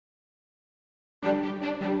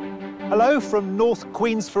Hello from North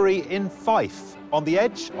Queensferry in Fife, on the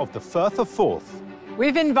edge of the Firth of Forth.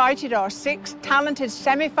 We've invited our 6 talented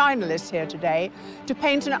semi-finalists here today to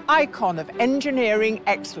paint an icon of engineering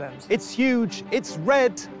excellence. It's huge, it's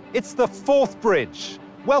red, it's the Forth Bridge.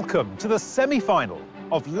 Welcome to the semi-final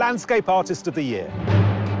of Landscape Artist of the Year.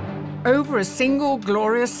 Over a single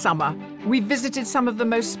glorious summer, we visited some of the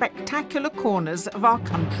most spectacular corners of our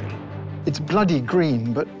country. It's bloody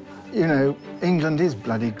green, but, you know, England is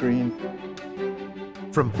bloody green.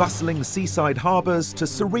 From bustling seaside harbours to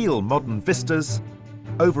surreal modern vistas,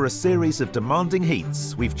 over a series of demanding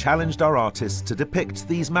heats, we've challenged our artists to depict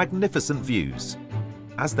these magnificent views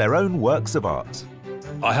as their own works of art.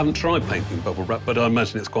 I haven't tried painting bubble wrap, but I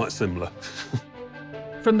imagine it's quite similar.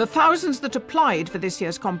 From the thousands that applied for this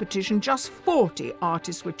year's competition, just 40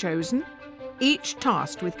 artists were chosen, each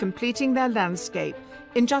tasked with completing their landscape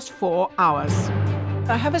in just 4 hours.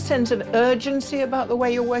 I have a sense of urgency about the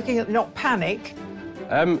way you're working, not panic.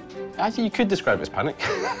 Actually, you could describe it as panic.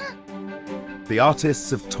 The artists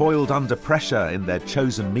have toiled under pressure in their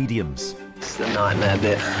chosen mediums. It's the nightmare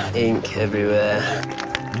bit. Ink everywhere.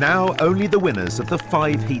 Now only the winners of the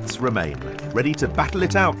 5 heats remain, ready to battle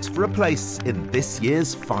it out for a place in this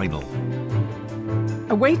year's final.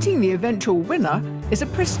 Awaiting the eventual winner is a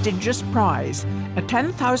prestigious prize, a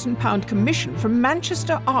 £10,000 commission from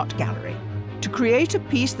Manchester Art Gallery to create a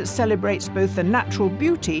piece that celebrates both the natural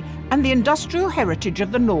beauty and the industrial heritage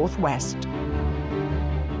of the North West.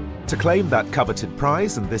 To claim that coveted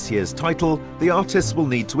prize and this year's title, the artists will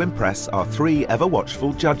need to impress our 3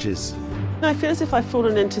 ever-watchful judges. I feel as if I've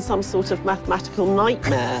fallen into some sort of mathematical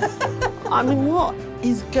nightmare. I mean, what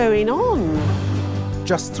is going on?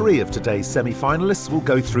 Just 3 of today's semi-finalists will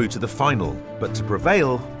go through to the final, but to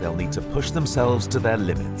prevail, they'll need to push themselves to their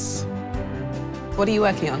limits. What are you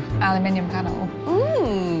working on? Aluminium panel.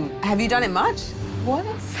 Have you done it much?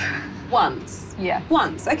 Once. Once? Yeah.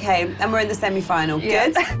 Once, okay. And we're in the semi-final. Yeah.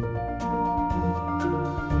 Good.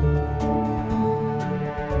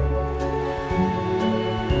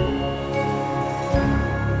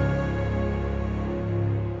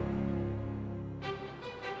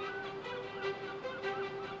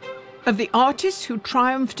 Of the artists who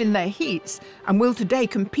triumphed in their heats and will today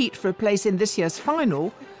compete for a place in this year's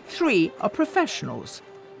final, 3 are professionals: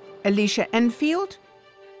 Alicia Enfield,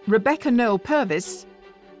 Rebecca Noel-Purvis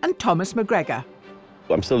and Thomas McGregor.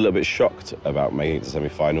 I'm still a little bit shocked about making it to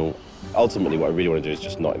semi-final. Ultimately, what I really want to do is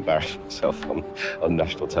just not embarrass myself on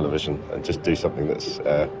national television and just do something that's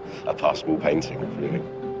a passable painting, really.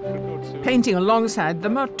 Painting alongside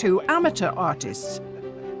them are 2 amateur artists,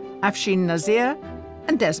 Afshin Nazir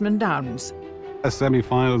and Desmond Downs.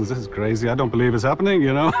 Semi-finals, this is crazy. I don't believe it's happening,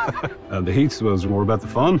 you know. And the heats was more about the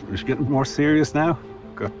fun. We're just getting more serious now.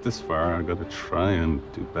 Got this far, I've got to try and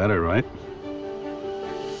do better, right?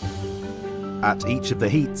 At each of the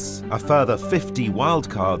heats, a further 50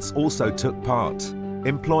 wildcards also took part,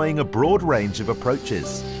 employing a broad range of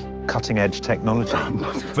approaches. Cutting-edge technology.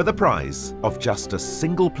 For the prize of just a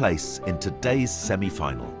single place in today's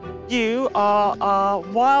semi-final. You are our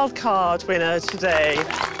wildcard winner today.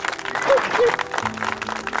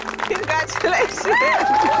 Congratulations.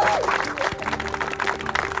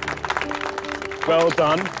 Well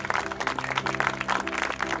done.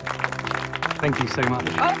 Thank you so much.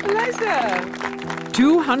 Oh, pleasure.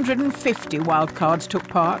 250 wildcards took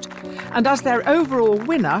part, and as their overall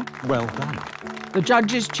winner, Well done. the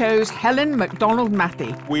judges chose Helen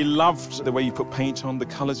MacDonald-Mathy We loved the way you put paint on, the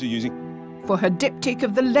colours you're using. for her diptych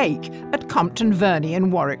of the lake at Compton Verney in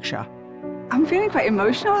Warwickshire. I'm feeling quite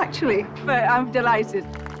emotional, actually, but I'm delighted.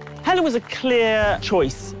 Helen was a clear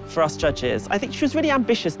choice for us judges. I think she was really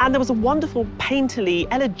ambitious, and there was a wonderful painterly,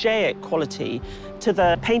 elegiac quality to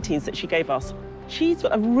the paintings that she gave us. She's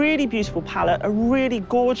got a really beautiful palette, a really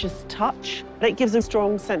gorgeous touch, and it gives a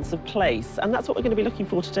strong sense of place, and that's what we're going to be looking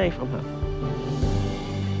for today from her.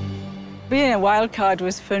 Being a wild card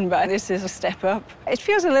was fun, but this is a step up. It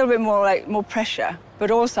feels a little bit more pressure, but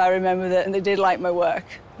also I remember that they did like my work.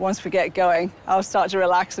 Once we get going, I'll start to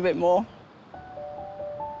relax a bit more.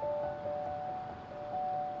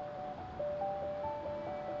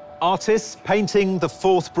 Artists, painting the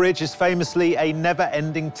Forth Bridge is famously a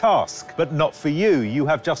never-ending task, but not for you. You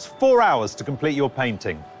have just 4 hours to complete your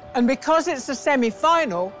painting. And because it's the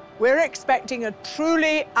semi-final, we're expecting a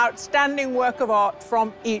truly outstanding work of art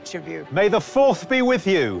from each of you. May the Forth be with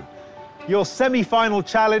you. Your semi-final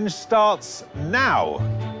challenge starts now.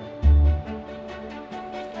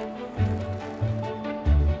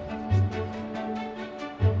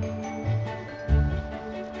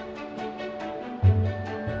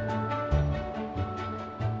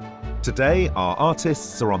 Today, our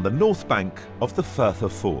artists are on the north bank of the Firth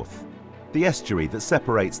of Forth. the estuary that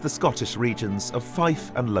separates the Scottish regions of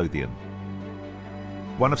Fife and Lothian.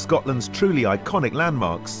 One of Scotland's truly iconic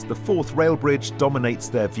landmarks, the Forth Rail Bridge dominates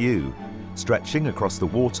their view, stretching across the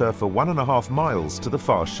water for 1.5 miles to the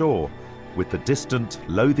far shore, with the distant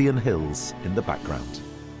Lothian Hills in the background.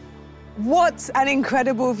 What an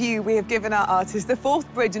incredible view we have given our artists. The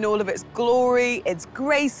Forth Bridge in all of its glory, it's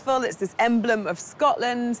graceful, it's this emblem of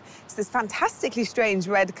Scotland, it's this fantastically strange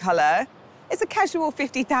red colour. It's a casual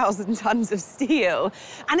 50,000 tonnes of steel,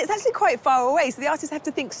 and it's actually quite far away, so the artists have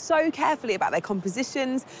to think so carefully about their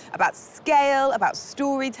compositions, about scale, about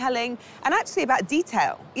storytelling, and actually about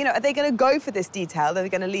detail. You know, are they going to go for this detail, or are they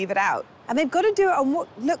going to leave it out? And they've got to do it on what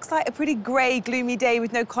looks like a pretty grey, gloomy day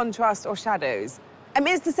with no contrast or shadows. I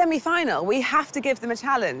mean, it's the semi-final. We have to give them a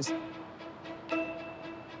challenge.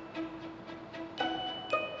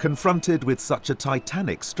 Confronted with such a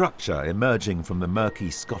titanic structure emerging from the murky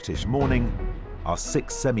Scottish morning, our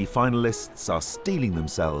 6 semi-finalists are steeling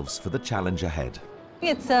themselves for the challenge ahead.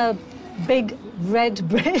 It's a big red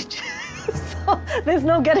bridge, so there's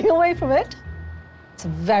no getting away from it. It's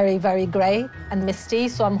very, very grey and misty,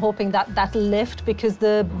 so I'm hoping that that'll lift because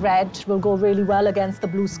the red will go really well against the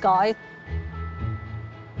blue sky.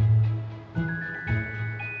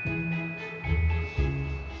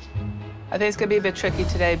 I think it's going to be a bit tricky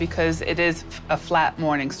today because it is a flat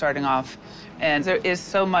morning starting off, and there is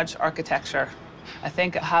so much architecture. I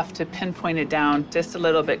think I have to pinpoint it down just a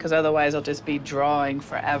little bit because otherwise I'll just be drawing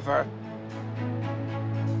forever.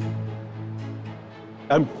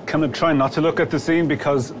 I'm kind of trying not to look at the scene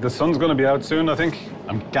because the sun's going to be out soon, I think.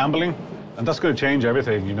 I'm gambling, and that's going to change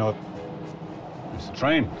everything, you know. It's a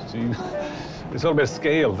train. See? It's all about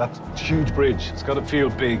scale. That huge bridge, it's got to feel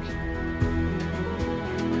big.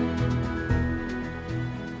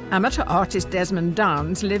 Amateur artist Desmond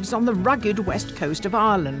Downs lives on the rugged west coast of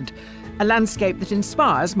Ireland, a landscape that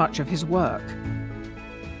inspires much of his work.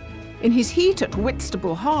 In his heat at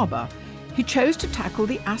Whitstable Harbour, he chose to tackle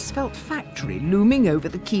the asphalt factory looming over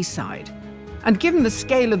the quayside. And given the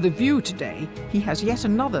scale of the view today, he has yet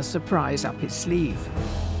another surprise up his sleeve.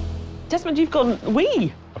 Desmond, you've gone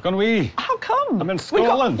wee. I've gone wee. How come? I'm in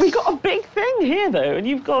Scotland. We got a big thing here, though, and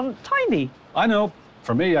you've gone tiny. I know.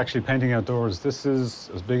 For me, actually, painting outdoors, this is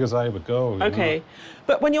as big as I would go. OK. Know?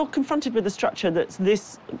 But when you're confronted with a structure that's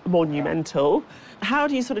this monumental, how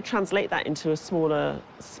do you sort of translate that into a smaller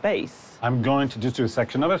space? I'm going to just do a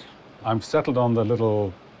section of it. I've settled on the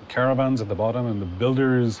little caravans at the bottom and the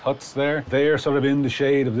builders' huts there. They're sort of in the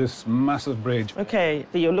shade of this massive bridge. OK,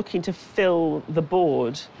 so you're looking to fill the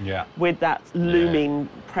board with that looming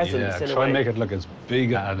presence in a way. Try and make it look as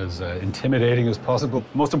big and as intimidating as possible.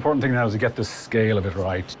 Most important thing now is to get the scale of it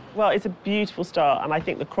right. Well, it's a beautiful start, and I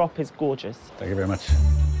think the crop is gorgeous. Thank you very much.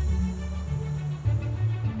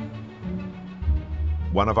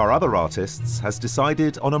 One of our other artists has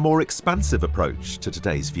decided on a more expansive approach to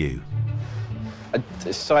today's view. I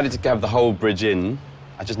decided to have the whole bridge in.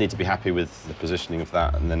 I just need to be happy with the positioning of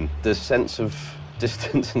that, and then the sense of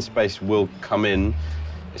distance and space will come in.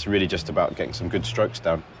 It's really just about getting some good strokes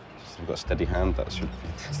down. If you've got a steady hand, that's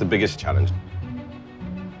the biggest challenge.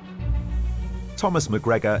 Thomas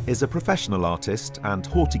McGregor is a professional artist and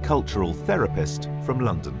horticultural therapist from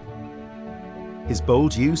London. His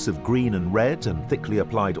bold use of green and red and thickly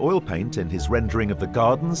applied oil paint in his rendering of the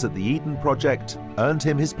gardens at the Eden project earned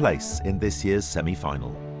him his place in this year's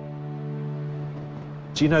semi-final.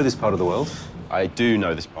 Do you know this part of the world? I do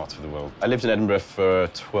know this part of the world. I lived in Edinburgh for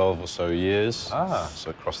 12 or so years, so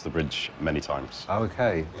I crossed the bridge many times.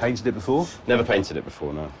 OK. Painted it before? Never painted it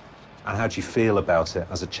before, no. And how do you feel about it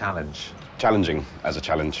as a challenge? Challenging as a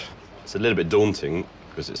challenge. It's a little bit daunting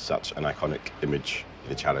because it's such an iconic image.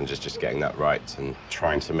 The challenge is just getting that right and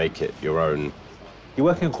trying to make it your own. You're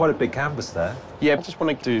working on quite a big canvas there. Yeah, I just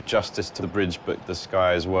want to do justice to the bridge, but the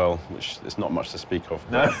sky as well, which is not much to speak of.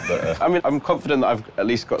 No. But, I mean, I'm confident that I've at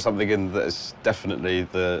least got something in that is definitely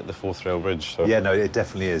the Forth Rail Bridge. So. Yeah, no, it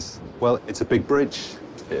definitely is. Well, it's a big bridge.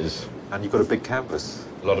 It is. And you've got a big canvas.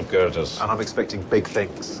 A lot of girders. And I'm expecting big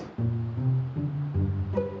things.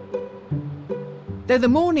 Though the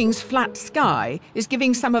morning's flat sky is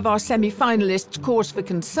giving some of our semi-finalists cause for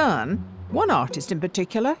concern, one artist in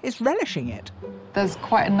particular is relishing it. There's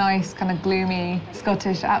quite a nice kind of gloomy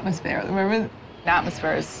Scottish atmosphere at the moment. The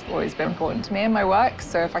atmosphere has always been important to me in my work,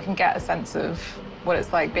 so if I can get a sense of what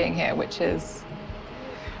it's like being here, which is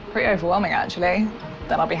pretty overwhelming actually,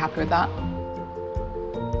 then I'll be happy with that.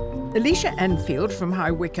 Alicia Enfield from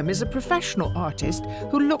High Wycombe is a professional artist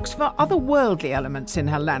who looks for otherworldly elements in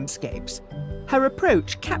her landscapes. Her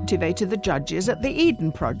approach captivated the judges at the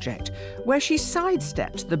Eden project, where she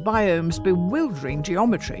sidestepped the biome's bewildering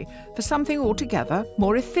geometry for something altogether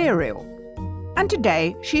more ethereal. And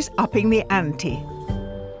today, she's upping the ante.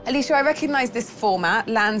 Alicia, I recognise this format,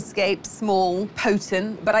 landscape, small,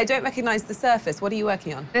 potent, but I don't recognise the surface. What are you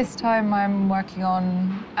working on? This time I'm working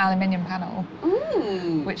on aluminium panel,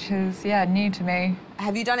 which is, yeah, new to me.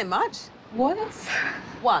 Have you done it much? Once.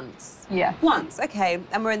 Once? Yeah. Once, OK.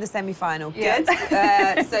 And we're in the semi-final. Yeah.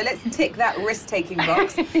 Good. So let's tick that risk-taking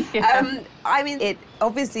box. Yeah. I mean, it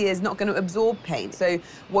obviously is not going to absorb paint. So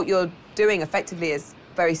what you're doing effectively is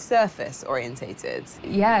very surface orientated.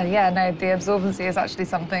 Yeah, no, the absorbency is actually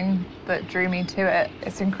something that drew me to it.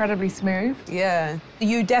 It's incredibly smooth. Yeah.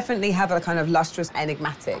 You definitely have a kind of lustrous,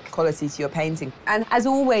 enigmatic quality to your painting. And as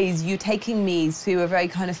always, you're taking me to a very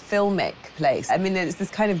kind of filmic place. I mean, it's this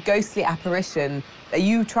kind of ghostly apparition. Are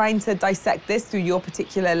you trying to dissect this through your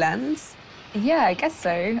particular lens? Yeah, I guess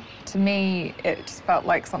so. To me, it just felt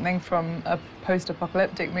like something from a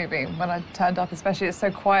post-apocalyptic movie when I turned up, especially it's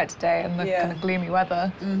so quiet today and the kind of gloomy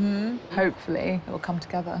weather. Hopefully, it will come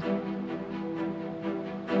together.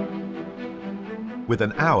 With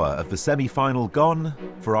an hour of the semi-final gone,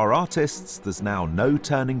 for our artists, there's now no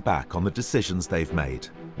turning back on the decisions they've made,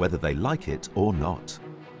 whether they like it or not.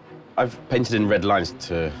 I've painted in red lines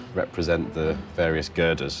to represent the various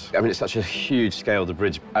girders. I mean, it's such a huge scale, the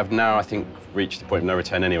bridge. I've now, I think, reached the point of no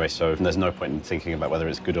return anyway, so there's no point in thinking about whether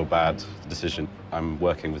it's good or bad, the decision. I'm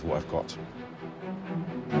working with what I've got.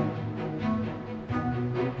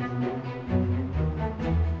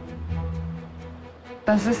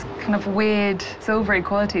 There's this kind of weird silvery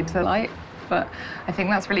quality to the light, but I think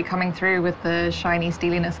that's really coming through with the shiny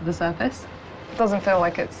steeliness of the surface. It doesn't feel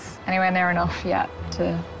like it's anywhere near enough yet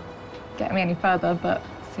to get me any further, but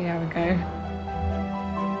see how we go.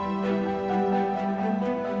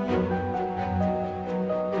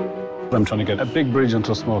 I'm trying to get a big bridge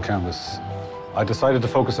onto a small canvas. I decided to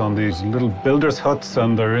focus on these little builders' huts,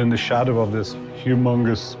 and they're in the shadow of this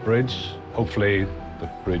humongous bridge. Hopefully, the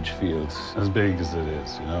bridge feels as big as it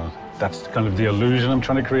is, you know. That's kind of the illusion I'm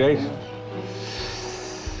trying to create. I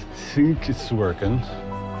think it's working.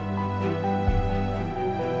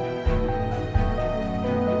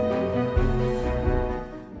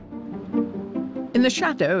 In the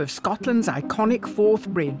shadow of Scotland's iconic Forth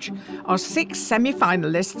Bridge, our 6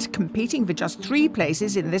 semi-finalists competing for just 3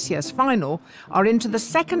 places in this year's final are into the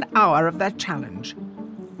second hour of their challenge.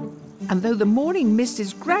 And though the morning mist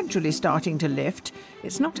is gradually starting to lift,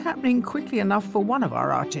 it's not happening quickly enough for one of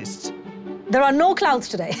our artists. There are no clouds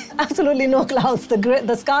today, absolutely no clouds.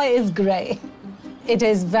 The sky is grey. It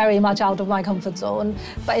is very much out of my comfort zone,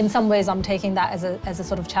 but in some ways I'm taking that as a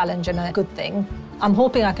sort of challenge and a good thing. I'm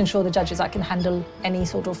hoping I can show the judges I can handle any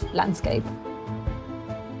sort of landscape.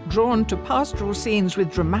 Drawn to pastoral scenes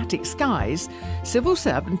with dramatic skies, civil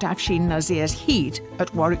servant Afshin Nazir's Heat at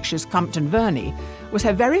Warwickshire's Compton Verney was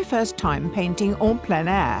her very first time painting en plein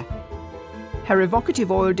air. Her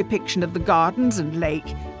evocative oil depiction of the gardens and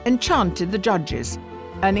lake enchanted the judges,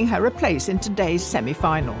 earning her a place in today's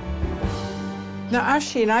semi-final. Now,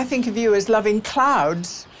 Afshin, I think of you as loving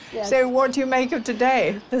clouds. Yes. So what do you make of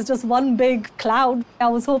today? There's just one big cloud. I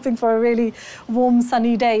was hoping for a really warm,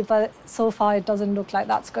 sunny day, but so far it doesn't look like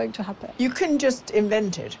that's going to happen. You can just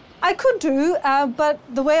invent it. I could do, but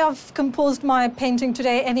the way I've composed my painting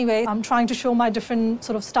today anyway, I'm trying to show my different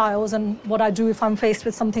sort of styles and what I do if I'm faced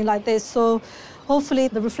with something like this. So hopefully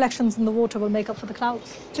the reflections in the water will make up for the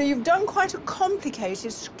clouds. So you've done quite a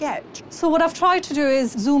complicated sketch. So what I've tried to do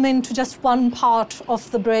is zoom into just one part of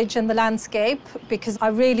the bridge and the landscape, because I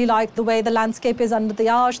really like the way the landscape is under the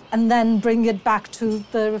arch, and then bring it back to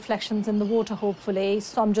the reflections in the water, hopefully.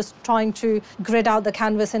 So I'm just trying to grid out the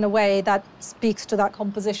canvas in a way that speaks to that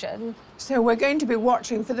composition. So we're going to be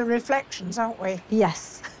watching for the reflections, aren't we?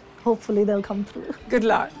 Yes. Hopefully they'll come through. Good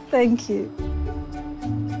luck. Thank you.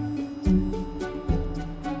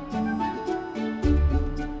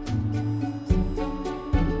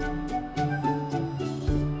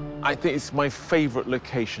 I think it's my favourite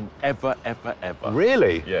location ever.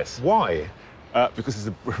 Really? Yes. Why? Because it's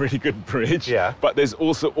a really good bridge. Yeah. But there's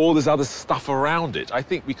also all this other stuff around it. I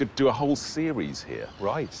think we could do a whole series here.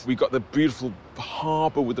 Right. We've got the beautiful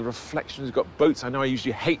harbour with the reflections. We've got boats. I know I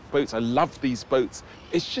usually hate boats. I love these boats.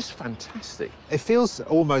 It's just fantastic. It feels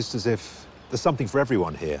almost as if there's something for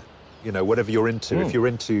everyone here. You know, whatever you're into. If you're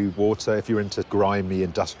into water, if you're into grimy,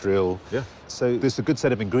 industrial. Yeah. So there's a good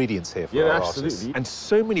set of ingredients here for our absolutely. artists. And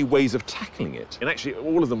so many ways of tackling it. And actually,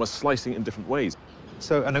 all of them are slicing it in different ways.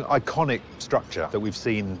 So an iconic structure that we've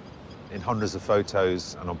seen in hundreds of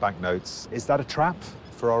photos and on banknotes, is that a trap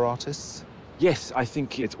for our artists? Yes, I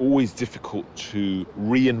think it's always difficult to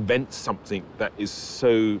reinvent something that is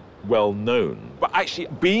so well known. But actually,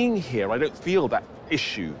 being here, I don't feel that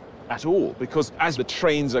issue at all, because as the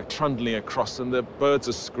trains are trundling across and the birds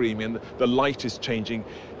are screaming and the light is changing,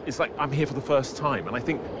 it's like I'm here for the first time. And I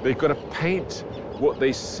think they've got to paint what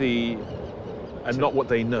they see and not what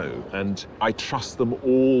they know. And I trust them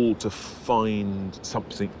all to find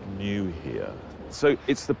something new here. So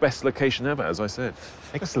it's the best location ever, as I said.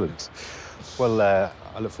 Excellent. Well, I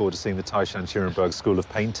look forward to seeing the Taishan-Schurenberg School of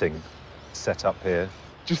Painting set up here.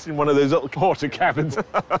 Just in one of those little porter cabins.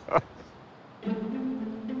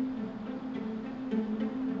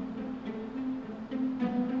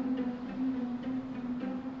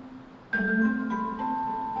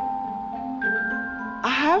 I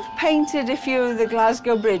have painted a few of the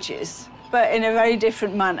Glasgow bridges, but in a very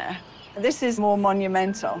different manner. This is more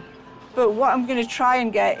monumental. But what I'm going to try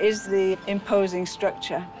and get is the imposing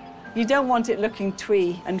structure. You don't want it looking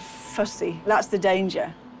twee and fussy. That's the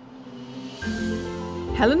danger.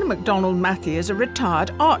 Helena MacDonald-Matthey is a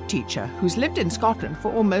retired art teacher who's lived in Scotland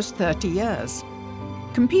for almost 30 years.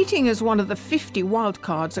 Competing as one of the 50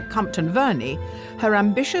 wildcards at Converge, her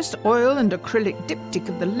ambitious oil and acrylic diptych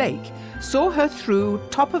of the lake saw her through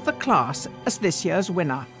top of the class as this year's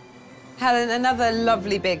winner. Helen, another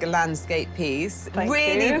lovely big landscape piece. Thank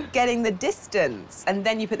really you. Getting the distance, and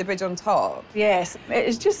then you put the bridge on top. Yes,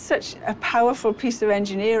 it's just such a powerful piece of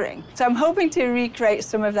engineering. So I'm hoping to recreate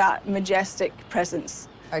some of that majestic presence.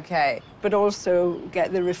 Okay. But also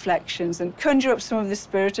get the reflections and conjure up some of the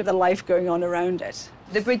spirit of the life going on around it.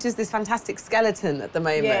 The bridge is this fantastic skeleton at the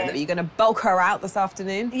moment. Yeah. Are you going to bulk her out this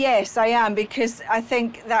afternoon? Yes, I am, because I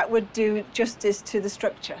think that would do justice to the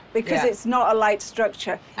structure, because Yeah. it's not a light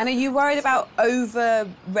structure. And are you worried about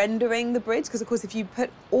over-rendering the bridge? Because, of course, if you put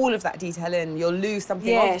all of that detail in, you'll lose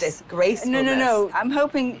something of this gracefulness. No. I'm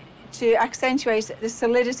hoping to accentuate the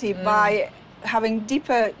solidity by having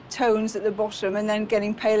deeper tones at the bottom and then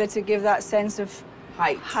getting paler to give that sense of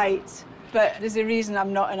height. But there's a reason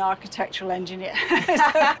I'm not an architectural engineer.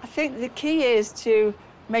 I think the key is to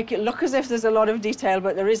make it look as if there's a lot of detail,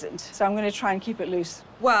 but there isn't. So I'm going to try and keep it loose.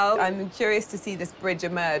 Well, I'm curious to see this bridge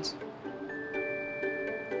emerge.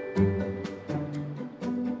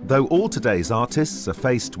 Though all today's artists are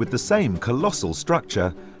faced with the same colossal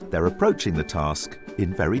structure, they're approaching the task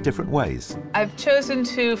in very different ways. I've chosen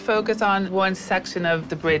to focus on one section of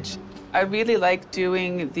the bridge. I really like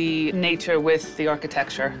doing the nature with the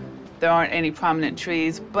architecture. There aren't any prominent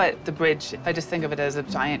trees, but the bridge, I just think of it as a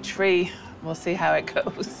giant tree. We'll see how it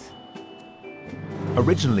goes.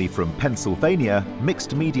 Originally from Pennsylvania,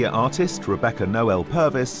 mixed media artist Rebecca Noel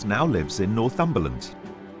Purvis now lives in Northumberland.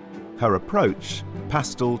 Her approach,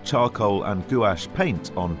 pastel, charcoal and gouache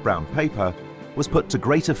paint on brown paper, was put to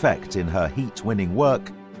great effect in her heat-winning work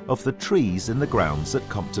of the trees in the grounds at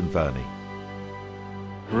Converge.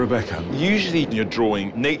 Rebecca, usually in your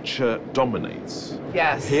drawing, nature dominates.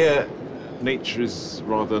 Yes. Here, nature is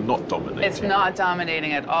rather not dominating. It's not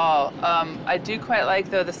dominating at all. I do quite like,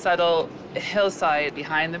 though, the subtle hillside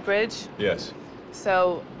behind the bridge. Yes.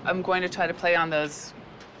 So I'm going to try to play on those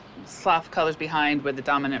soft colors behind with the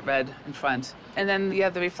dominant red in front. And then you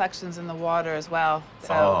have the reflections in the water as well.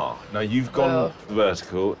 So, now you've gone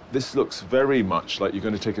vertical. This looks very much like you're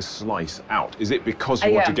going to take a slice out. Is it because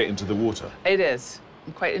you want to get into the water? It is.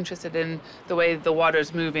 I'm quite interested in the way the water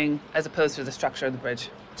is moving as opposed to the structure of the bridge.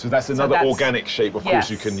 So that's another organic shape, of course,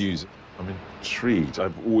 you Yes. can use. I'm intrigued.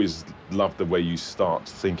 I've always loved the way you start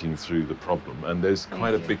thinking through the problem, and there's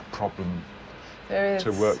quite a big problem There is.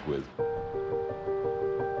 to work with.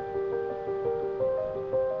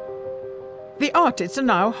 The artists are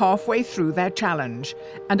now halfway through their challenge,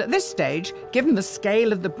 and at this stage, given the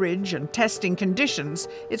scale of the bridge and testing conditions,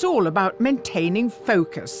 it's all about maintaining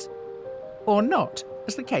focus. Or not,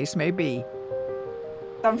 as the case may be.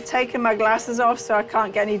 I'm taking my glasses off so I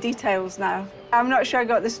can't get any details now. I'm not sure I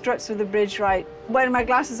got the struts of the bridge right. When my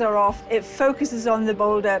glasses are off, it focuses on the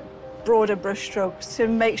bolder, broader brushstrokes to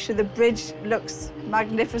make sure the bridge looks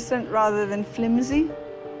magnificent rather than flimsy.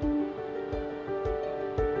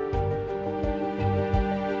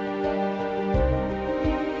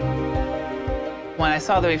 When I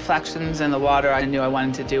saw the reflections in the water, I knew I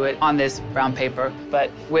wanted to do it on this brown paper.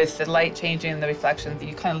 But with the light changing and the reflections,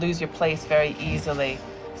 you kind of lose your place very easily.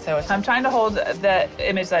 So I'm trying to hold the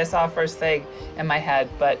image that I saw first thing in my head,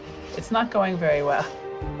 but it's not going very well.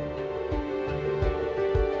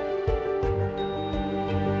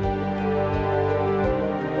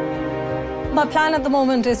 My plan at the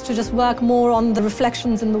moment is to just work more on the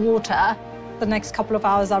reflections in the water. The next couple of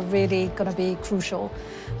hours are really going to be crucial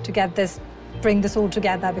to get this, bring this all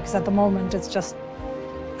together, because at the moment it's just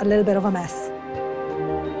a little bit of a mess.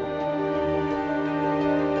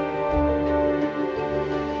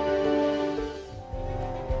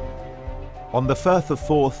 On the Firth of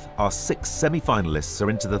Forth, our 6 semi-finalists are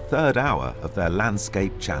into the 3rd hour of their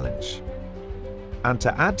landscape challenge. And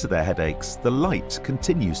to add to their headaches, the light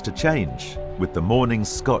continues to change, with the morning's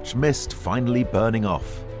Scotch mist finally burning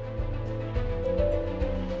off.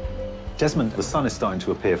 Desmond, the sun is starting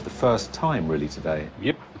to appear for the first time, really, today.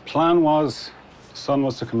 Yep. The plan was the sun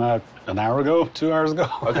was to come out an hour ago, 2 hours ago.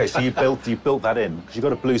 OK, so you built that in, because you've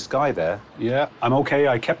got a blue sky there. Yeah, I'm OK.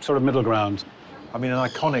 I kept sort of middle ground. I mean, an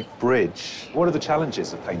iconic bridge. What are the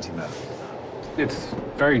challenges of painting that? It's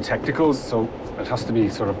very technical, so it has to be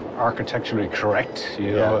sort of architecturally correct.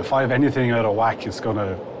 You know, if I have anything out of whack, it's going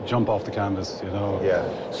to jump off the canvas, you know.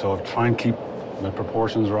 Yeah. So try and keep the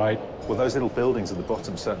proportions right. Well, those little buildings at the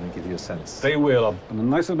bottom certainly give you a sense. They will. And a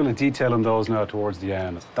nice little bit of detail in those now towards the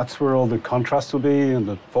end. That's where all the contrast will be and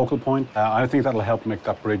the focal point. I think that'll help make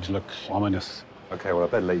that bridge look ominous. OK, well, I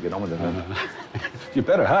better let you get on with it then. You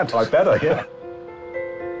better had. I better, yeah.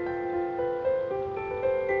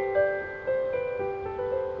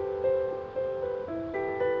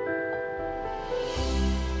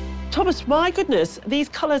 Thomas, my goodness, these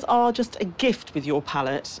colours are just a gift with your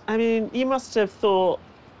palette. I mean, you must have thought,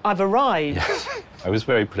 I've arrived. I was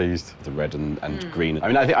very pleased with the red and green. I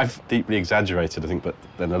mean, I think I've deeply exaggerated, I think, but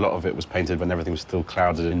then a lot of it was painted when everything was still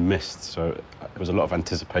clouded in mist, so there was a lot of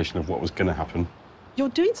anticipation of what was going to happen. You're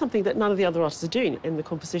doing something that none of the other artists are doing in the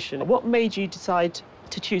composition. What made you decide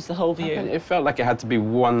to choose the whole view? It felt like it had to be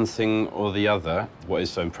one thing or the other. What is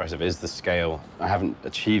so impressive is the scale. I haven't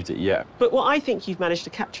achieved it yet. But what I think you've managed to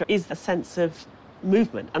capture is a sense of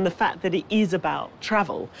movement and the fact that it is about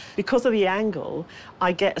travel. Because of the angle,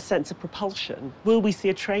 I get a sense of propulsion. Will we see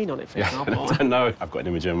a train on it, for example? I don't know. I've got an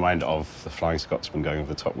image in mind of the Flying Scotsman going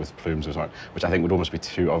over the top with plumes or something, which I think would almost be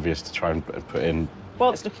too obvious to try and put in.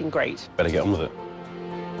 Well, it's looking great. Better get on with it.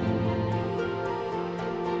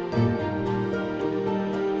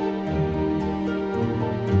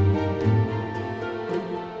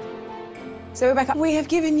 So, Rebecca, we have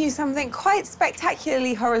given you something quite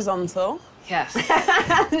spectacularly horizontal. Yes,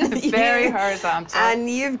 very horizontal. And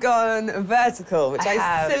you've gone vertical, which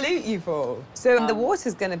I salute you for. So the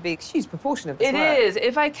water's going to be a huge proportion of this work. It is.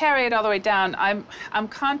 If I carry it all the way down, I'm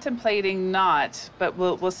contemplating not, but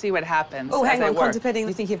we'll see what happens. Oh, hang on, contemplating,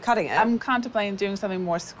 you think you're cutting it? I'm contemplating doing something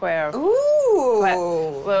more square. Ooh.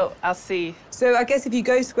 But, well, I'll see. So I guess if you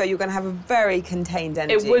go square, you're going to have a very contained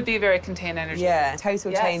energy. It would be very contained energy. Yeah,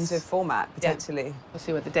 total change of format, potentially. Yeah. We'll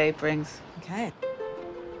see what the day brings. Okay.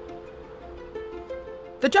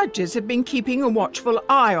 The judges have been keeping a watchful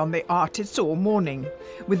eye on the artists all morning.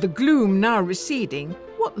 With the gloom now receding,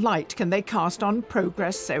 what light can they cast on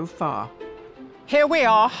progress so far? Here we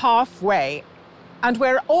are halfway, and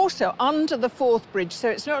we're also under the Forth Bridge,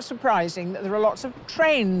 so it's not surprising that there are lots of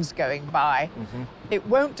trains going by. It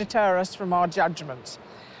won't deter us from our judgments.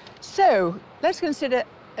 So let's consider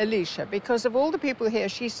Alicia, because of all the people here,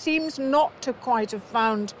 she seems not to quite have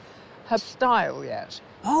found her style yet.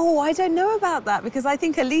 Oh, I don't know about that, because I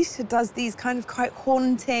think Alicia does these kind of quite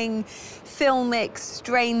haunting, filmic,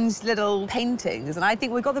 strange little paintings, and I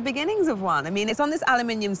think we've got the beginnings of one. I mean, it's on this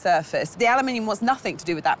aluminium surface. The aluminium wants nothing to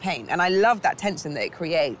do with that paint, and I love that tension that it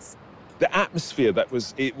creates. The atmosphere that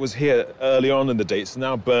was here early on in the day, it's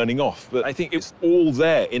now burning off, but I think it's all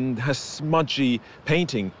there in her smudgy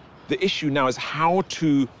painting. The issue now is how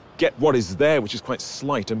to get what is there, which is quite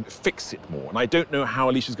slight, and fix it more. And I don't know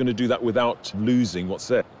how Alicia's going to do that without losing what's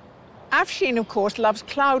there. Afshin, of course, loves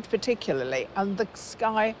cloud particularly, and the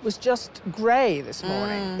sky was just grey this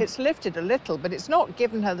morning. It's lifted a little, but it's not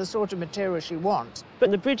given her the sort of material she wants.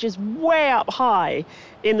 But the bridge is way up high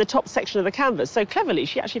in the top section of the canvas, so cleverly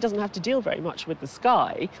she actually doesn't have to deal very much with the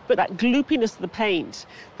sky, but that gloopiness of the paint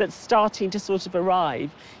that's starting to sort of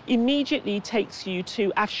arrive immediately takes you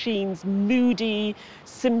to Afshin's moody,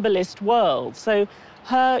 symbolist world. So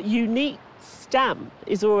her unique stamp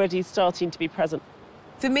is already starting to be present.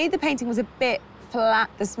 For me, the painting was a bit flat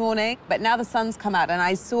this morning, but now the sun's come out and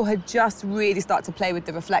I saw her just really start to play with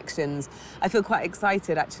the reflections. I feel quite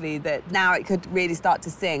excited, actually, that now it could really start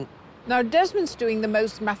to sing. Now, Desmond's doing the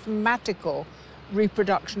most mathematical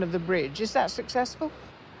reproduction of the bridge. Is that successful?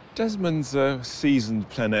 Desmond's a seasoned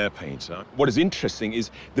plein air painter. What is interesting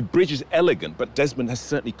is the bridge is elegant, but Desmond has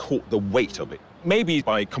certainly caught the weight of it. Maybe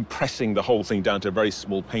by compressing the whole thing down to a very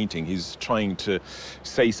small painting, he's trying to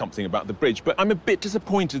say something about the bridge. But I'm a bit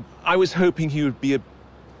disappointed. I was hoping he would be a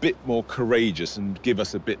bit more courageous and give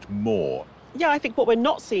us a bit more. Yeah, I think what we're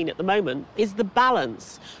not seeing at the moment is the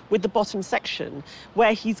balance with the bottom section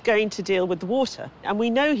where he's going to deal with the water. And we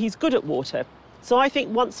know he's good at water. So I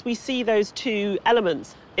think once we see those two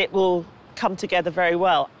elements, it will come together very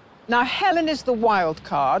well. Now, Helen is the wild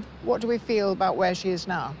card. What do we feel about where she is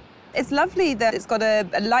now? It's lovely that it's got a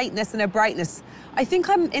lightness and a brightness. I think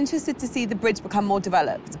I'm interested to see the bridge become more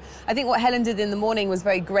developed. I think what Helen did in the morning was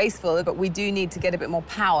very graceful, but we do need to get a bit more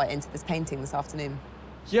power into this painting this afternoon.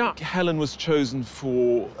 Yeah, Helen was chosen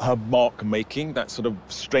for her mark making, that sort of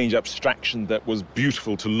strange abstraction that was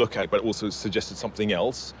beautiful to look at, but also suggested something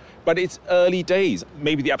else. But it's early days.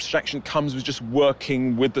 Maybe the abstraction comes with just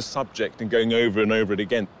working with the subject and going over and over it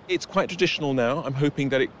again. It's quite traditional now. I'm hoping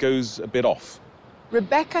that it goes a bit off.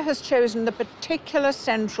 Rebecca has chosen the particular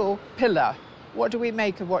central pillar. What do we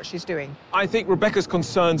make of what she's doing? I think Rebecca's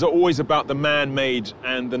concerns are always about the man-made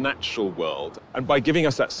and the natural world. And by giving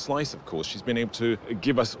us that slice, of course, she's been able to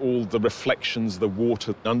give us all the reflections, the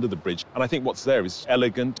water under the bridge. And I think what's there is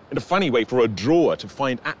elegant. In a funny way, for a drawer to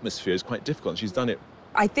find atmosphere is quite difficult, and she's done it.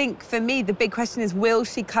 I think, for me, the big question is, will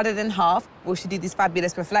she cut it in half? Will she do these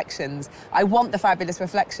fabulous reflections? I want the fabulous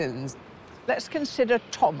reflections. Let's consider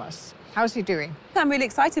Thomas. How's he doing? I'm really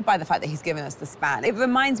excited by the fact that he's given us the span. It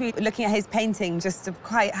reminds me, looking at his painting, just of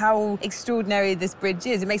quite how extraordinary this bridge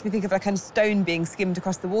is. It makes me think of like a kind of stone being skimmed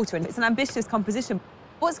across the water, and it's an ambitious composition.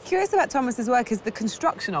 What's curious about Thomas's work is the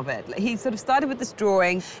construction of it. He sort of started with this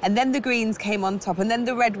drawing, and then the greens came on top, and then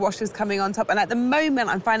the red washes coming on top, and at the moment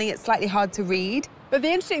I'm finding it slightly hard to read. But the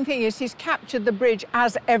interesting thing is he's captured the bridge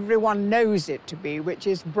as everyone knows it to be, which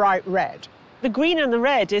is bright red. The green and the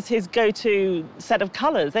red is his go-to set of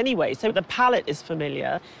colours anyway, so the palette is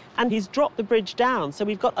familiar. And he's dropped the bridge down, so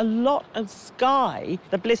we've got a lot of sky,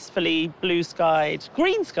 the blissfully blue-skied,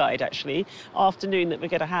 green-skied, actually, afternoon that we're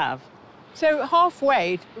going to have. So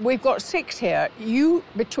halfway, we've got 6 here. You,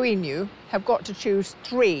 between you, have got to choose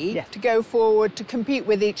 3 to go forward to compete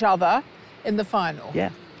with each other in the final.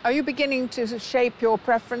 Yeah. Are you beginning to shape your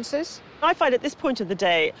preferences? I find at this point of the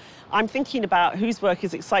day, I'm thinking about whose work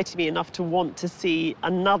has excited me enough to want to see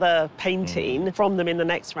another painting from them in the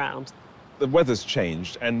next round. The weather's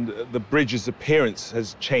changed and the bridge's appearance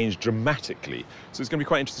has changed dramatically. So it's going to be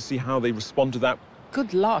quite interesting to see how they respond to that.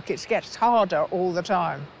 Good luck, it gets harder all the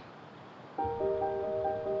time.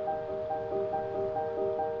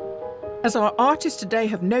 As our artists today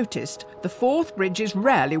have noticed, the Forth Bridge is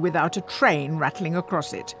rarely without a train rattling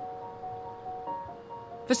across it.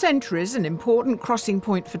 For centuries, an important crossing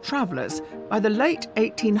point for travellers, by the late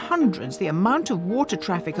 1800s, the amount of water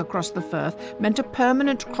traffic across the Firth meant a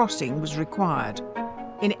permanent crossing was required.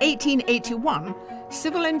 In 1881,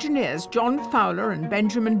 civil engineers John Fowler and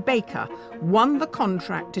Benjamin Baker won the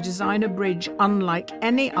contract to design a bridge unlike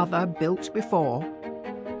any other built before.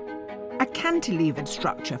 A cantilevered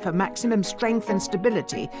structure for maximum strength and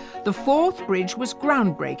stability, the Forth Bridge was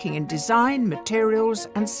groundbreaking in design, materials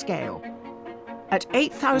and scale. At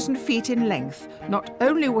 8,000 feet in length, not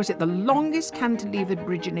only was it the longest cantilevered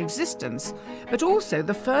bridge in existence, but also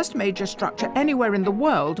the first major structure anywhere in the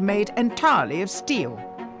world made entirely of steel.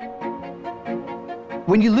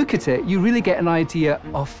 When you look at it, you really get an idea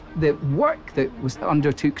of the work that was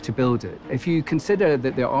undertook to build it. If you consider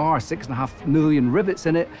that there are 6.5 million rivets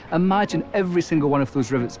in it, imagine every single one of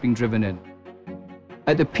those rivets being driven in.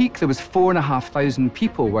 At the peak, there was 4,500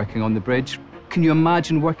 people working on the bridge. Can you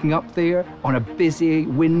imagine working up there on a busy,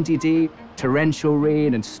 windy day, torrential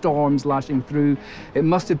rain and storms lashing through? It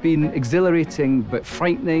must have been exhilarating but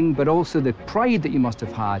frightening, but also the pride that you must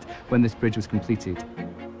have had when this bridge was completed.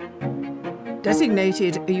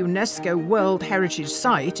 Designated a UNESCO World Heritage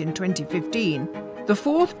Site in 2015, the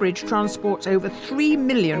Forth Bridge transports over 3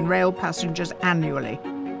 million rail passengers annually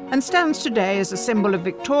and stands today as a symbol of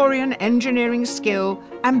Victorian engineering skill,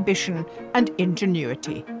 ambition and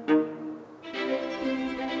ingenuity.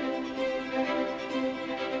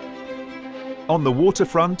 On the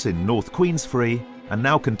waterfront in North Queensferry, and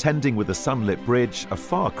now contending with a sunlit bridge, a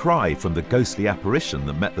far cry from the ghostly apparition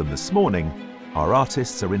that met them this morning, our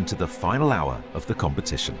artists are into the final hour of the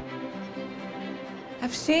competition.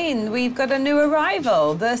 I've seen we've got a new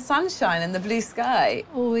arrival, the sunshine and the blue sky.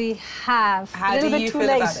 We have. How do you feel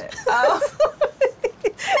about it? Oh.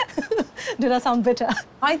 Did I sound bitter?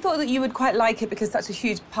 I thought that you would quite like it because such a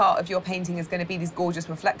huge part of your painting is going to be these gorgeous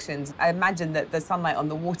reflections. I imagine that the sunlight on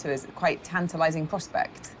the water is a quite tantalising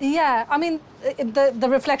prospect. Yeah, I mean, the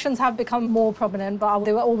reflections have become more prominent, but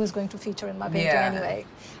they were always going to feature in my painting anyway.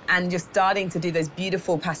 And you're starting to do those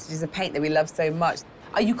beautiful passages of paint that we love so much.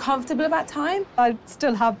 Are you comfortable about time? I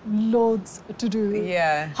still have loads to do.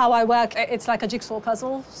 Yeah. How I work, it's like a jigsaw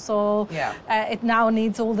puzzle. So it now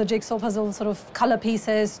needs all the jigsaw puzzle sort of colour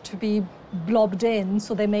pieces to be blobbed in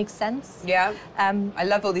so they make sense. Yeah. I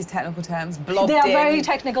love all these technical terms. Blobbed in. They are in. very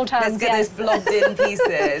technical terms, Let's get those blobbed in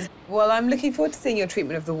pieces. Well, I'm looking forward to seeing your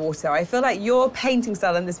treatment of the water. I feel like your painting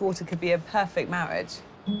style and this water could be a perfect marriage.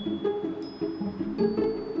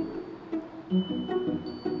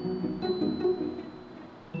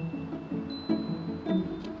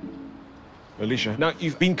 Alicia, now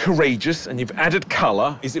you've been courageous and you've added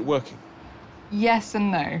colour. Is it working? Yes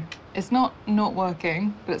and no. It's not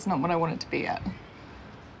working, but it's not what I want it to be yet.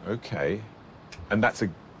 Okay. And that's a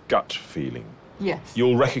gut feeling? Yes.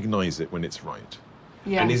 You'll recognise it when it's right?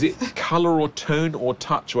 Yes. And is it colour or tone or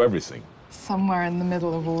touch or everything? Somewhere in the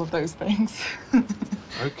middle of all of those things.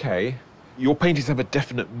 Okay. Your paintings have a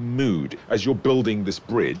definite mood. As you're building this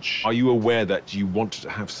bridge, are you aware that you want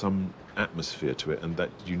to have some atmosphere to it and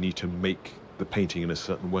that you need to make the painting in a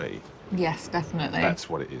certain way? Yes, definitely. That's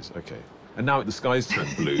what it is, okay. And now the sky's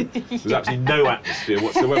turned blue. There's absolutely no atmosphere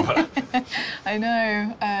whatsoever. I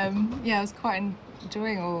know. Yeah, I was quite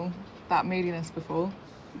enjoying all that moodiness before.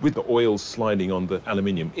 With the oil sliding on the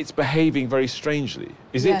aluminium, it's behaving very strangely.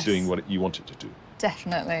 Is it doing what you want it to do?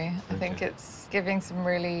 Definitely. I think it's giving some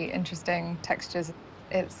really interesting textures.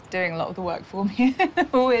 It's doing a lot of the work for me in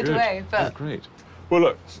a weird way. But Oh, great. Well,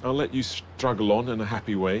 look, I'll let you struggle on in a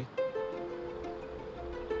happy way.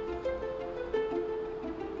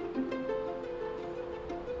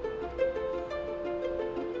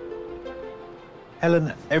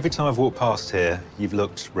 Helen, every time I've walked past here, you've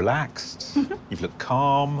looked relaxed, you've looked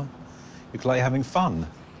calm, you look like you're having fun.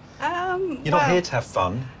 You're not here to have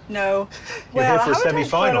fun. No. You're here for a semi-final. I haven't had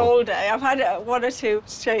fun all day. I've had one or two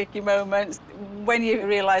shaky moments. When you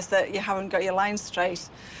realise that you haven't got your lines straight,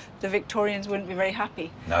 the Victorians wouldn't be very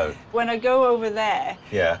happy. No. When I go over there,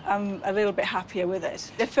 I'm a little bit happier with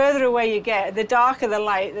it. The further away you get, the darker the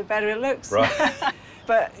light, the better it looks. Right.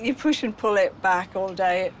 But you push and pull it back all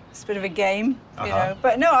day. It's a bit of a game, you know.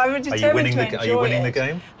 But no, I'm determined to enjoy it. Are you winning the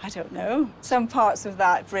game? I don't know. Some parts of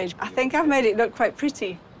that bridge, I think I've made it look quite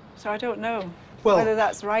pretty. So I don't know whether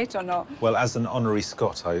that's right or not. Well, as an honorary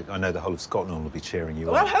Scot, I know the whole of Scotland will be cheering you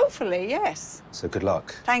on. Well, hopefully, yes. So good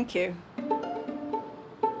luck. Thank you.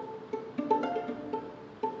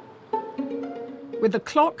 With the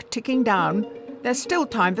clock ticking down, there's still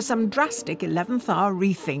time for some drastic 11th hour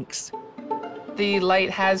rethinks. The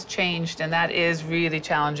light has changed, and that is really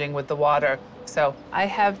challenging with the water. So I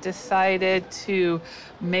have decided to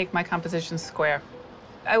make my composition square.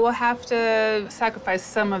 I will have to sacrifice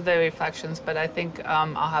some of the reflections, but I think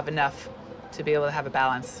I'll have enough to be able to have a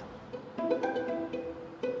balance.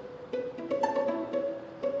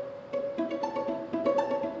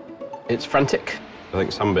 It's frantic. I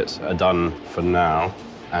think some bits are done for now,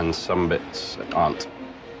 and some bits aren't.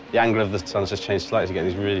 The angle of the sun's just changed slightly to get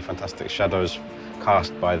these really fantastic shadows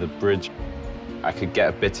cast by the bridge. I could get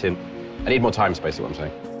a bit in. I need more time, is basically what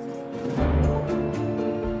I'm saying.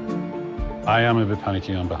 I am a bit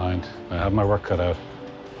panicky on behind. I have my work cut out.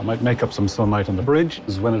 I might make up some sunlight on the bridge,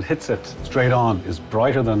 because when it hits it straight on, is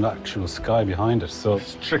brighter than the actual sky behind it. So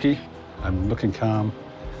it's tricky. I'm looking calm.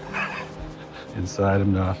 Inside,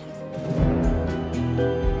 I'm not.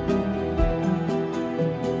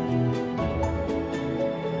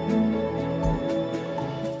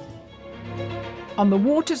 On the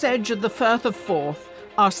water's edge of the Firth of Forth,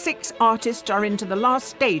 our 6 artists are into the last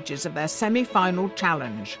stages of their semi-final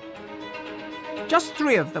challenge. Just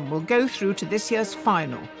 3 of them will go through to this year's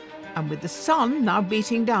final, and with the sun now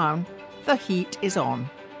beating down, the heat is on.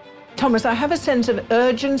 Thomas, I have a sense of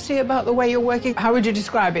urgency about the way you're working. How would you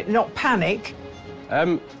describe it? Not panic?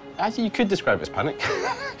 Actually, you could describe it as panic.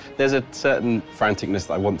 There's a certain franticness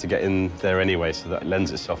that I want to get in there anyway, so that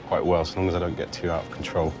lends itself quite well, so long as I don't get too out of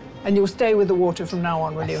control. And you'll stay with the water from now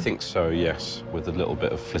on, will you? I think so, yes, with a little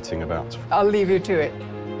bit of flitting about. I'll leave you to it.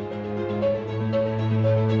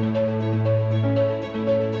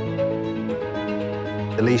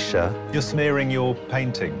 Alicia, you're smearing your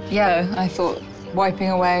painting. Yeah, I thought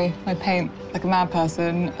wiping away my paint like a mad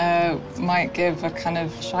person might give a kind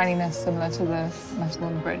of shininess similar to the metal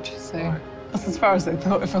on the bridge. So that's as far as I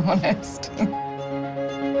thought, if I'm honest.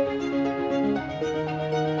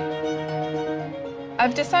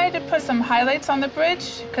 I've decided to put some highlights on the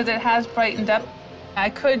bridge because it has brightened up. I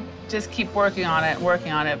could just keep working on it,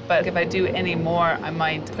 but if I do any more, I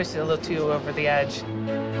might push it a little too over the edge.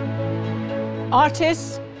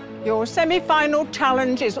 Artists, your semi-final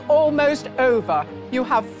challenge is almost over. You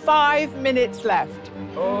have 5 minutes left.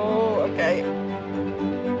 Oh, okay.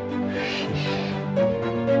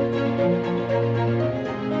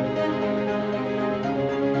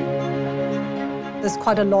 There's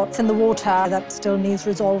quite a lot in the water that still needs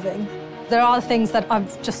resolving. There are things that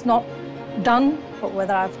I've just not done, but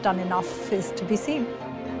whether I've done enough is to be seen.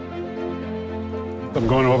 I'm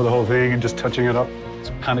going over the whole thing and just touching it up.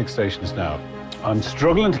 It's panic stations now. I'm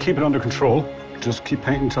struggling to keep it under control. Just keep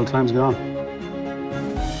painting until time's gone.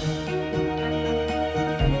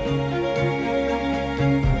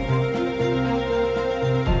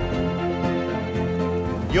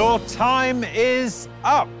 Your time is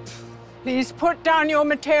up. Please put down your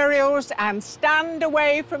materials and stand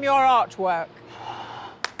away from your artwork.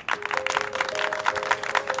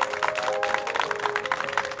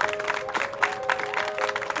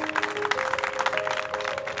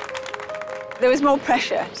 There was more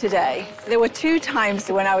pressure today. There were 2 times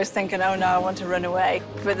when I was thinking, oh no, I want to run away.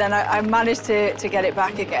 But then I managed to get it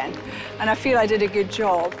back again. And I feel I did a good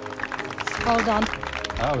job. Well done.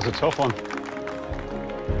 That was a tough one.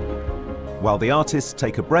 While the artists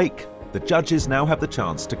take a break, the judges now have the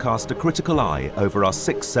chance to cast a critical eye over our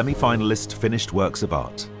 6 semi-finalist finished works of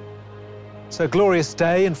art. So, glorious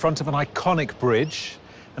day in front of an iconic bridge.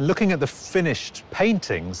 And looking at the finished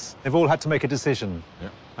paintings, they've all had to make a decision. Yeah.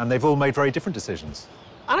 And they've all made very different decisions.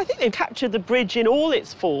 And I think they've captured the bridge in all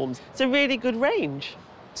its forms. It's a really good range.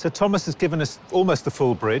 So Thomas has given us almost the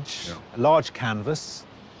full bridge, a large canvas,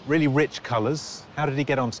 really rich colours. How did he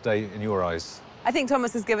get on today in your eyes? I think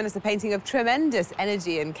Thomas has given us a painting of tremendous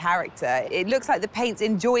energy and character. It looks like the paint's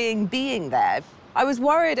enjoying being there. I was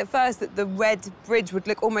worried at first that the red bridge would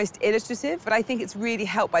look almost illustrative, but I think it's really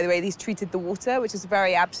helped by the way he's treated the water, which is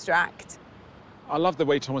very abstract. I love the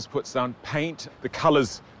way Thomas puts down paint. The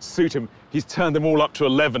colours suit him. He's turned them all up to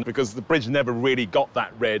 11 because the bridge never really got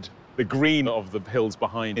that red. The green of the hills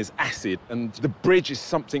behind is acid, and the bridge is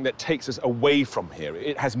something that takes us away from here.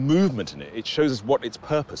 It has movement in it. It shows us what its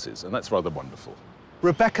purpose is, and that's rather wonderful.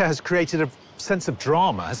 Rebecca has created a sense of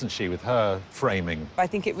drama, hasn't she, with her framing? I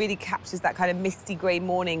think it really captures that kind of misty grey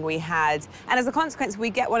morning we had. And as a consequence, we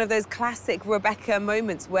get one of those classic Rebecca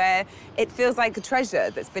moments where it feels like a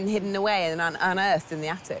treasure that's been hidden away and unearthed in the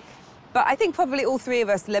attic. But I think probably all 3 of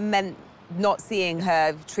us lament not seeing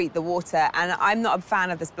her treat the water, and I'm not a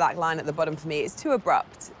fan of this black line at the bottom for me. It's too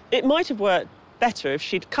abrupt. It might have worked better if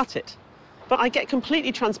she'd cut it. But I get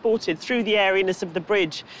completely transported through the airiness of the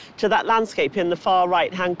bridge to that landscape in the far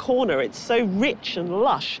right-hand corner. It's so rich and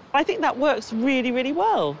lush. I think that works really, really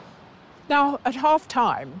well. Now, at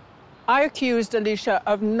half-time, I accused Alicia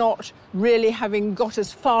of not really having got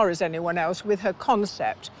as far as anyone else with her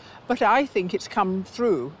concept, but I think it's come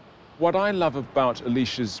through. What I love about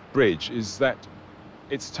Alicia's bridge is that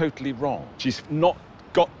it's totally wrong. She's not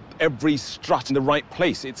got every strut in the right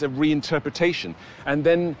place. It's a reinterpretation. And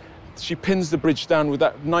then she pins the bridge down with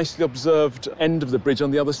that nicely observed end of the bridge on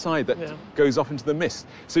the other side that goes off into the mist.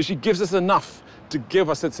 So she gives us enough to give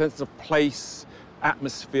us a sense of place,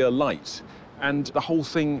 atmosphere, light. And the whole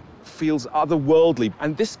thing feels otherworldly.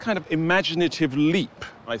 And this kind of imaginative leap,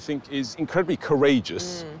 I think, is incredibly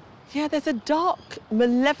courageous. Yeah, there's a dark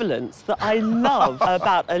malevolence that I love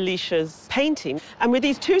about Alicia's painting. And with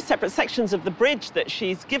these 2 separate sections of the bridge that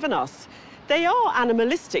she's given us, they are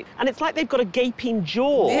animalistic, and it's like they've got a gaping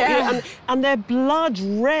jaw, you know, and their blood's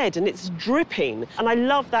red and it's dripping. And I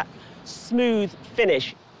love that smooth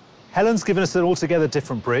finish. Helen's given us an altogether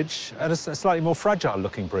different bridge and a slightly more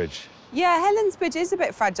fragile-looking bridge. Yeah, Helen's bridge is a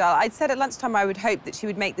bit fragile. I'd said at lunchtime I would hope that she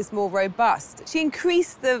would make this more robust. She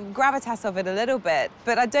increased the gravitas of it a little bit,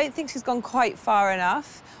 but I don't think she's gone quite far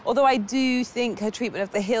enough. Although I do think her treatment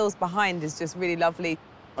of the hills behind is just really lovely.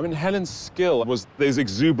 I mean, Helen's skill was those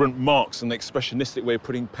exuberant marks and the expressionistic way of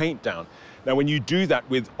putting paint down. Now, when you do that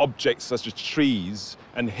with objects such as trees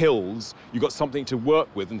and hills, you've got something to work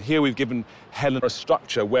with. And here we've given Helen a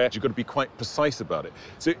structure where you've got to be quite precise about it.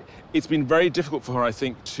 So it's been very difficult for her, I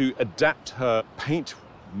think, to adapt her paint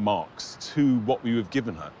marks to what we have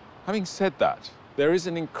given her. Having said that, there is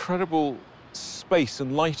an incredible space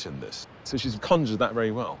and light in this. So she's conjured that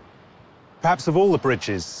very well. Perhaps of all the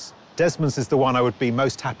bridges, Desmond's is the one I would be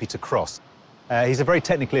most happy to cross. He's a very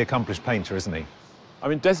technically accomplished painter, isn't he? I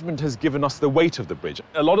mean, Desmond has given us the weight of the bridge.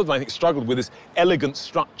 A lot of them, I think, struggled with this elegant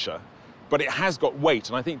structure, but it has got weight,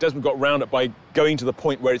 and I think Desmond got round it by going to the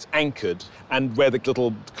point where it's anchored and where the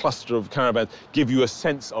little cluster of caravans give you a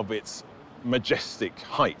sense of its majestic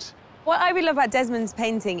height. What I really love about Desmond's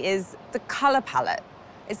painting is the colour palette.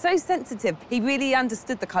 It's so sensitive. He really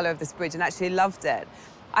understood the colour of this bridge and actually loved it.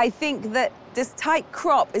 I think that this tight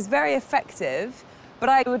crop is very effective, but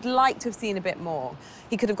I would like to have seen a bit more.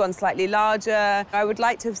 He could have gone slightly larger. I would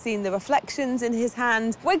like to have seen the reflections in his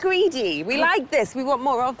hand. We're greedy. We like this. We want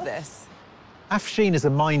more of this. Afshin is a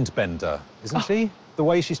mind bender, isn't she? The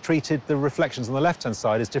way she's treated the reflections on the left-hand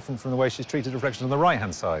side is different from the way she's treated the reflections on the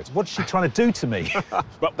right-hand side. What's she trying to do to me?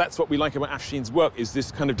 Well, that's what we like about Afshin's work, is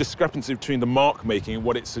this kind of discrepancy between the mark making and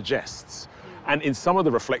what it suggests. And in some of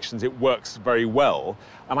the reflections, it works very well.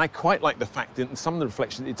 And I quite like the fact that in some of the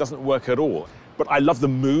reflections, it doesn't work at all. But I love the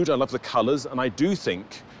mood, I love the colours, and I do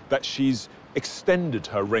think that she's extended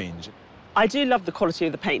her range. I do love the quality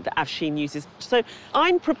of the paint that Afshin uses. So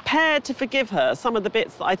I'm prepared to forgive her some of the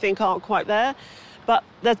bits that I think aren't quite there. But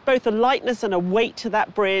there's both a lightness and a weight to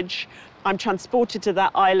that bridge. I'm transported to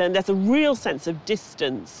that island. There's a real sense of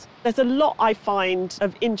distance. There's a lot I find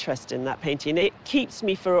of interest in that painting. It keeps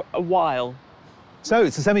me for a while. So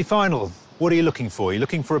it's a semi-final. What are you looking for? Are you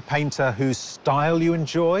looking for a painter whose style you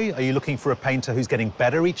enjoy? Are you looking for a painter who's getting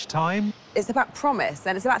better each time? It's about promise,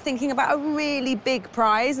 and it's about thinking about a really big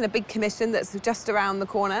prize and a big commission that's just around the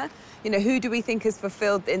corner. You know, who do we think has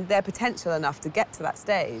fulfilled in their potential enough to get to that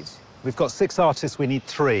stage? We've got 6 artists, we need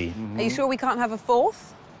 3. Are you sure we can't have a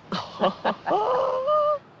 4th?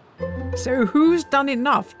 So who's done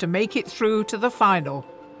enough to make it through to the final?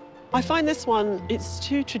 I find this one, it's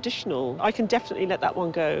too traditional. I can definitely let that one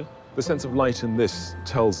go. The sense of light in this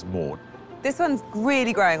tells more. This one's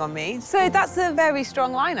really growing on me. So that's a very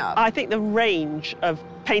strong lineup. I think the range of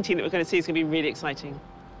painting that we're going to see is going to be really exciting.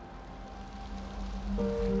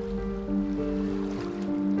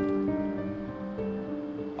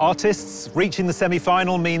 Artists, reaching the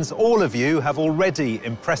semi-final means all of you have already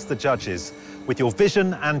impressed the judges with your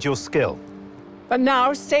vision and your skill. But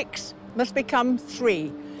now 6 must become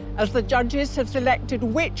 3, as the judges have selected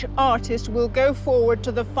which artist will go forward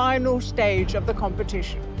to the final stage of the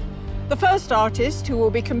competition. The first artist who will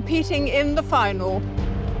be competing in the final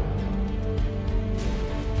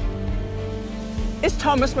is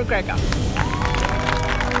Thomas McGregor.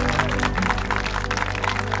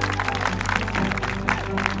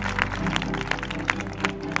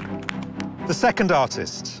 The second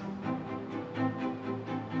artist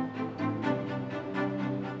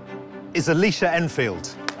is Alicia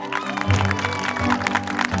Enfield.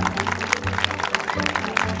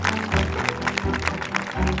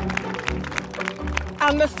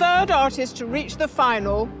 And the third artist to reach the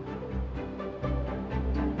final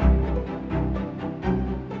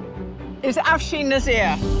is Afshin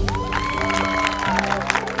Nazir.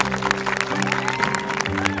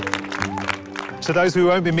 To those who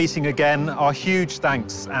won't be meeting again, our huge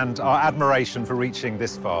thanks and our admiration for reaching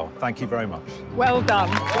this far. Thank you very much. Well done,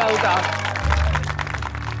 well done.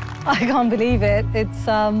 I can't believe it.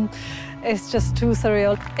 It's just too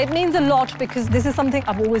surreal. It means a lot because this is something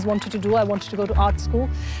I've always wanted to do. I wanted to go to art school,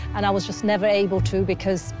 and I was just never able to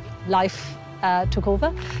because life took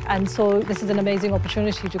over. And so this is an amazing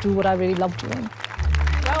opportunity to do what I really love doing.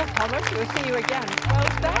 Well, Thomas, we'll see you again. Well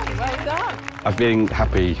done, well done. I've been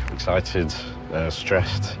happy, excited,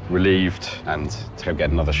 stressed, relieved, and to go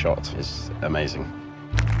get another shot is amazing.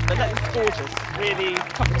 But that's gorgeous, really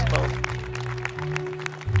comfortable.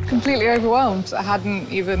 Completely overwhelmed. I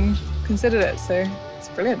hadn't even considered it, so it's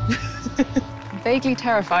brilliant. Vaguely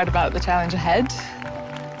terrified about the challenge ahead,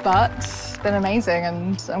 but it's been amazing,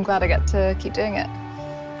 and I'm glad I get to keep doing it.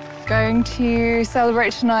 Going to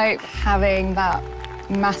celebrate tonight, having that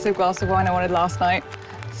massive glass of wine I wanted last night,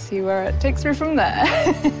 see where it takes me from there.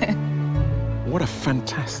 What a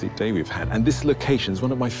fantastic day we've had, and this location is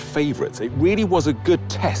one of my favorites. It really was a good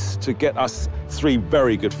test to get us 3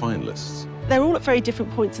 very good finalists. They're all at very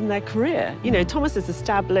different points in their career. You know, Thomas is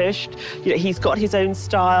established, you know, he's got his own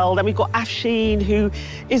style. Then we've got Afshin, who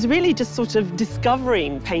is really just sort of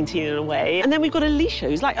discovering painting in a way. And then we've got Alicia,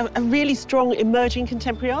 who's like a really strong emerging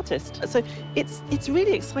contemporary artist. So it's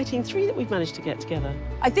really exciting 3 that we've managed to get together.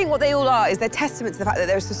 I think what they all are is they're testament to the fact that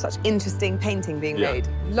there's such interesting painting being made.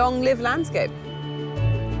 Long live landscape.